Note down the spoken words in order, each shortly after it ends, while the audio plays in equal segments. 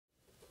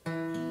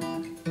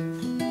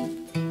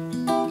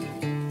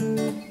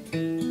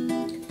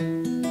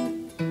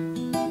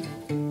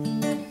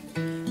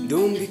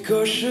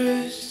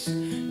cautious,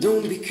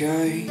 don't be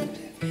kind.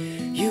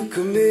 You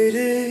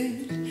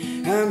committed,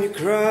 I'm your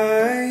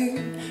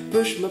crime.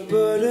 Push my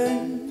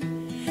button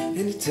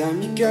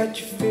anytime you got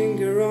your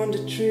finger on the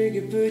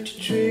trigger, but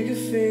your trigger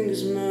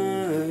finger's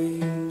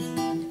mine.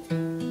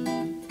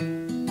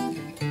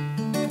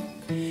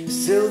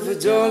 Silver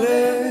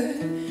dollar,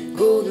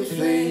 golden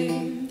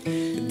flame,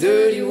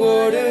 dirty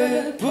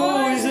water,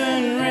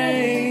 poison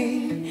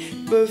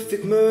rain,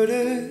 perfect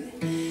murder.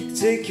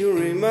 Take your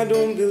aim. I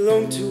don't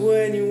belong to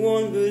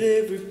anyone, but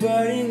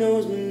everybody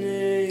knows my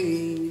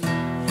name.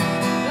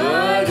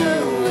 By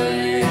the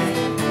way,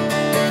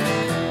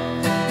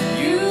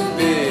 you've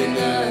been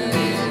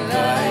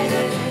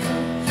uninvited,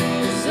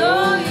 is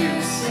all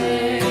you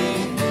say.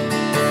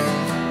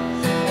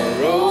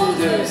 Our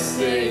older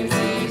things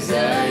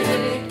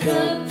excited,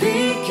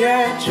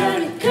 copycat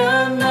trying to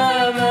cut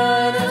my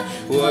mind.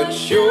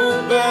 Watch your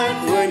back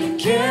when you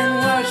can't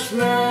watch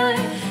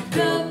mine.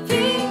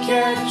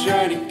 Copycat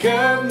trying to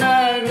cut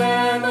my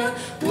glamour.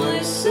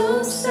 Why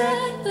so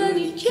sad when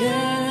you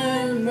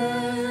can't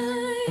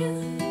mine?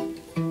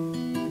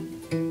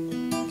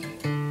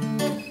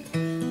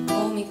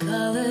 Call me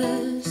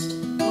colors,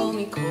 call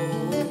me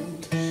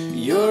cold.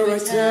 You're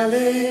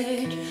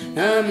italic,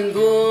 I'm in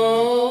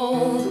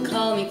bold.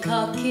 Call me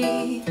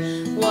cocky,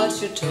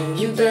 watch your tone.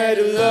 You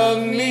better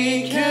love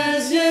me,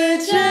 'cause you're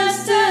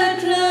just a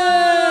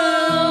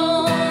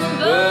clown.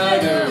 By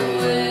the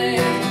way,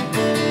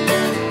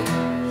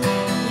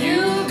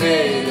 you've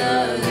been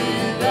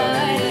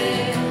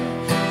uninvited,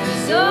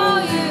 is all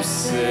you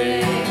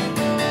say.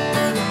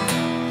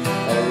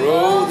 Our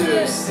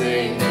oldest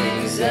thing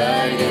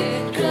anxiety,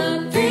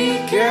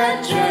 copycat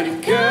trying to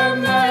cut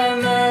my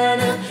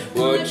mind.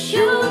 Watch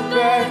your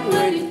back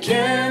when you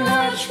can't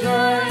watch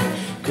mine.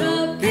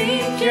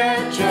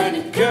 Copycat trying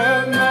to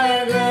cut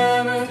my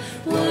glamour.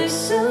 Why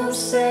so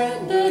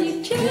sad but you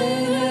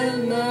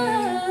can't mine?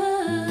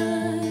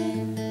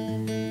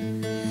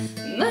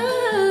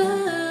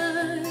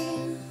 Mine.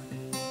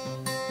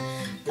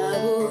 I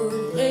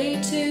would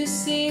hate to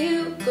see you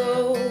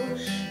go,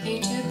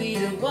 hate to be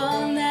the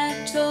one that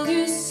told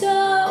you so.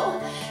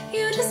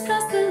 You just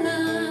crossed the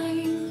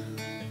line,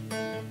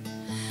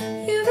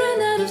 you ran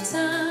out of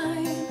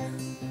time.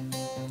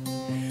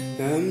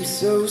 I'm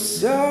so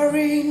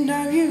sorry,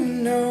 now you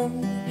know.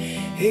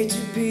 Hate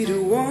to be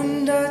the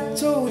one that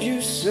told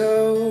you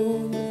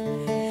so.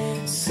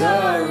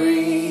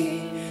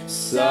 Sorry,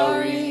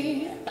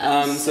 sorry,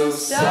 I'm so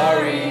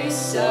sorry,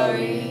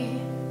 sorry,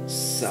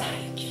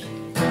 psych.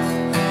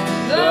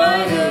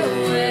 By the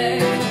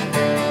way,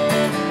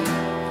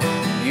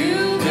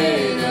 you've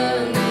been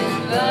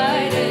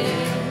uninvited,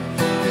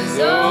 is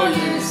all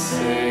you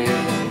say.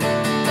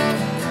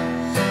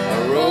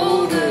 Our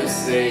older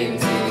same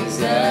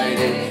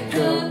anxiety,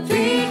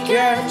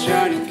 copycat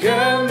trying to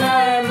cut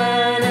my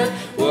mind.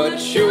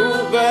 Watch your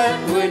back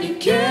when you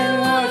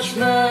can't watch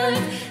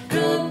mine.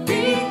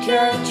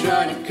 Copycat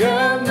trying to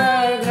cut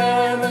my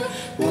glamour.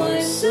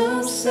 Why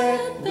so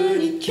sad but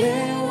you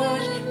can't